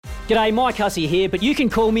G'day, Mike Hussey here, but you can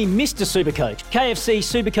call me Mr. Supercoach. KFC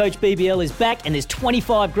Supercoach BBL is back and there's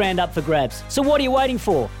 25 grand up for grabs. So what are you waiting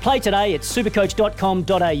for? Play today at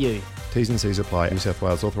supercoach.com.au. T's and C's apply. New South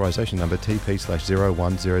Wales authorisation number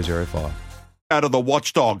TP/01005. Out of the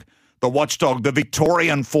Watchdog, the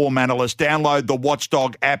Victorian form analyst. Download the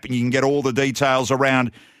Watchdog app and you can get all the details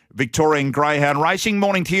around Victorian Greyhound racing.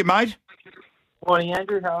 Morning to you, mate. Morning,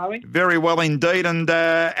 Andrew. How are we? Very well indeed, and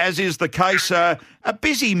as is the case, a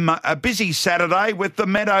busy Saturday with the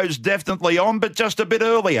Meadows definitely on, but just a bit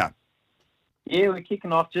earlier. Yeah, we're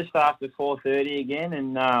kicking off just after 4:30 again,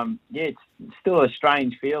 and it's still a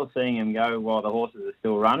strange feel seeing them go while the horses are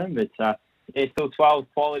still running, but there's still 12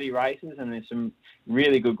 quality races, and there's some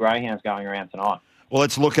really good greyhounds going around tonight. Well,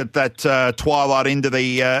 let's look at that twilight into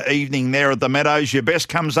the evening there at the Meadows. Your best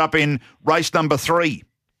comes up in race number 3.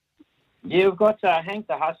 Yeah, we've got Hank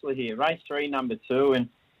the Hustler here, race 3, number 2, and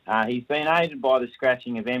he's been aided by the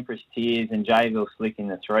scratching of Empress Tears and Jayville Slick in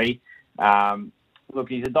the 3. Look,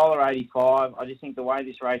 he's $1.85. I just think the way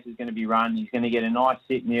this race is going to be run, he's going to get a nice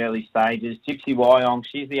sit in the early stages. Gypsy Wyong,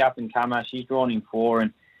 she's the up-and-comer. She's drawn in 4,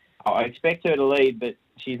 and I expect her to lead, but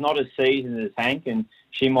she's not as seasoned as Hank, and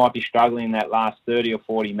she might be struggling in that last 30 or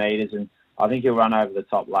 40 metres, and I think he'll run over the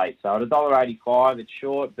top late. So at $1.85, it's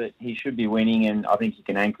short, but he should be winning, and I think you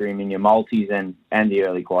can anchor him in your multis and the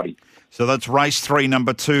early quaddie. So that's race 3,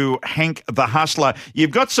 number 2, Hank the Hustler. You've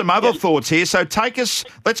got some other thoughts here, so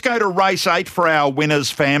let's go to race 8 for our winners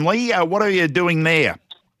family. What are you doing there?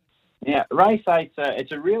 Yeah, race 8,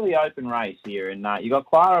 it's a really open race here, and you've got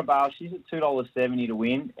Clara Bale. She's at $2.70 to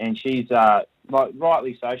win, and she's,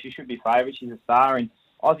 rightly so, she should be favourite. She's a star, and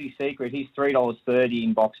Aussie Secret, he's $3.30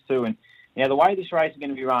 in box 2, and now, the way this race is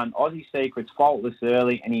going to be run, Aussie Secret's faultless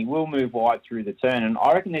early, and he will move wide through the turn. And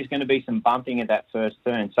I reckon there's going to be some bumping at that first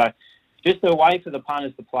turn. So just a way for the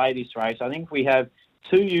punters to play this race, I think we have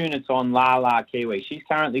 2 units on La La Kiwi. She's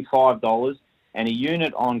currently $5, and a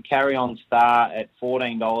unit on Carry On Star at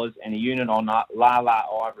 $14, and a unit on La La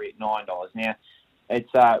Ivory at $9. Now,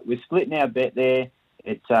 we're splitting our bet there.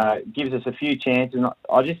 It gives us a few chances. And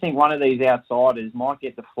I just think one of these outsiders might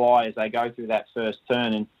get the fly as they go through that first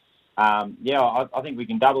turn. And I think we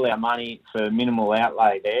can double our money for minimal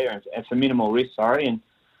outlay there, and for minimal risk, and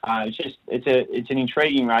it's an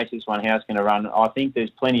intriguing race, this one, how it's going to run. I think there's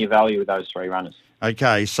plenty of value with those 3 runners.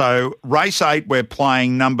 Okay, so race 8, we're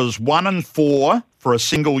playing numbers 1 and 4 for a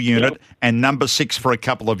single unit, and number 6 for a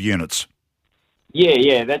couple of units.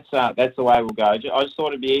 Yeah, that's the way we'll go. I just thought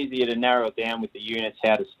it'd be easier to narrow it down with the units,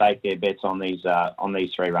 how to stake their bets on these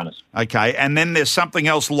 3 runners. Okay, and then there's something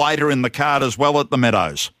else later in the card as well at the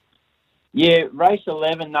Meadows. Yeah, race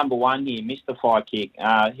 11, number 1 here, Mystify Kick.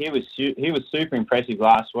 He was super impressive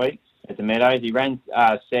last week at the Meadows. He ran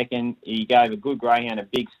second. He gave a good greyhound a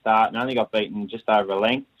big start and only got beaten just over a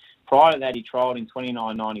length. Prior to that, he trialled in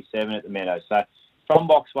 29.97 at the Meadows. So from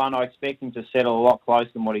box 1, I expect him to settle a lot closer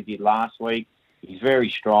than what he did last week. He's very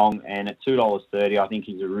strong, and at $2.30, I think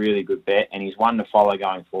he's a really good bet, and he's one to follow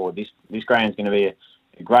going forward. This greyhound's going to be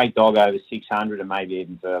a great dog over 600 and maybe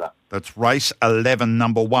even further. That's race 11,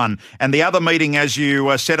 number 1. And the other meeting, as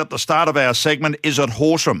you said at the start of our segment, is at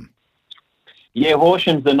Horsham. Yeah,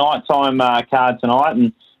 Horsham's the nighttime card tonight,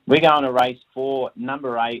 and we're going to race 4,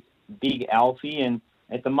 number 8, Big Alfie. And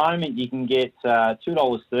at the moment, you can get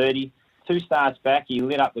 $2.30. 2 starts back, he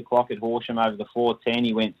lit up the clock at Horsham over the 4:10.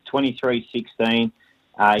 He went 23.16.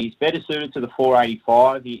 He's better suited to the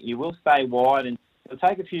 4.85. He will stay wide, and it'll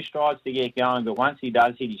take a few strides to get going, but once he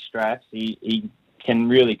does hit his straps, he can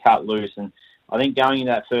really cut loose. And I think going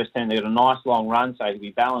into that first 10, they've got a nice long run, so he'll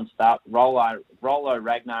be balanced up. Rolo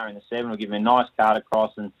Ragnar in the 7 will give him a nice card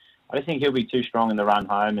across, and I just think he'll be too strong in the run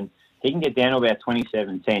home, and he can get down to about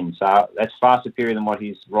 27.10. So that's far superior than what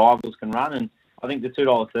his rivals can run, and I think the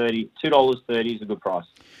 $2.30 is a good price.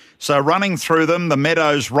 So running through them, the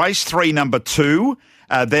Meadows, race 3, number 2.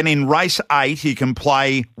 Then in race 8, you can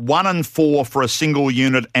play 1 and 4 for a single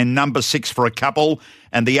unit and number 6 for a couple.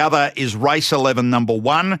 And the other is race 11, number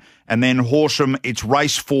 1. And then Horsham, it's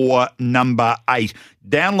race 4, number 8.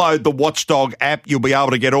 Download the Watchdog app. You'll be able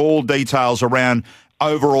to get all details around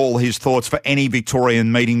overall his thoughts for any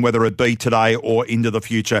Victorian meeting, whether it be today or into the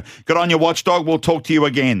future. Good on you, Watchdog. We'll talk to you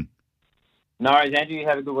again. No worries, Andrew. You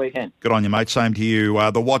have a good weekend. Good on you, mate. Same to you.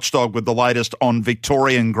 The Watchdog with the latest on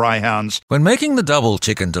Victorian greyhounds. When making the double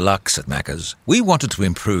chicken deluxe at Macca's, we wanted to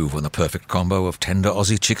improve on the perfect combo of tender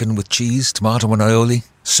Aussie chicken with cheese, tomato and aioli.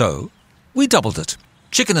 So, we doubled it.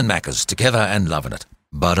 Chicken and Macca's, together and loving it.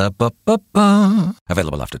 Ba-da-ba-ba-ba.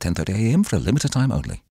 Available after 10:30 a.m. for a limited time only.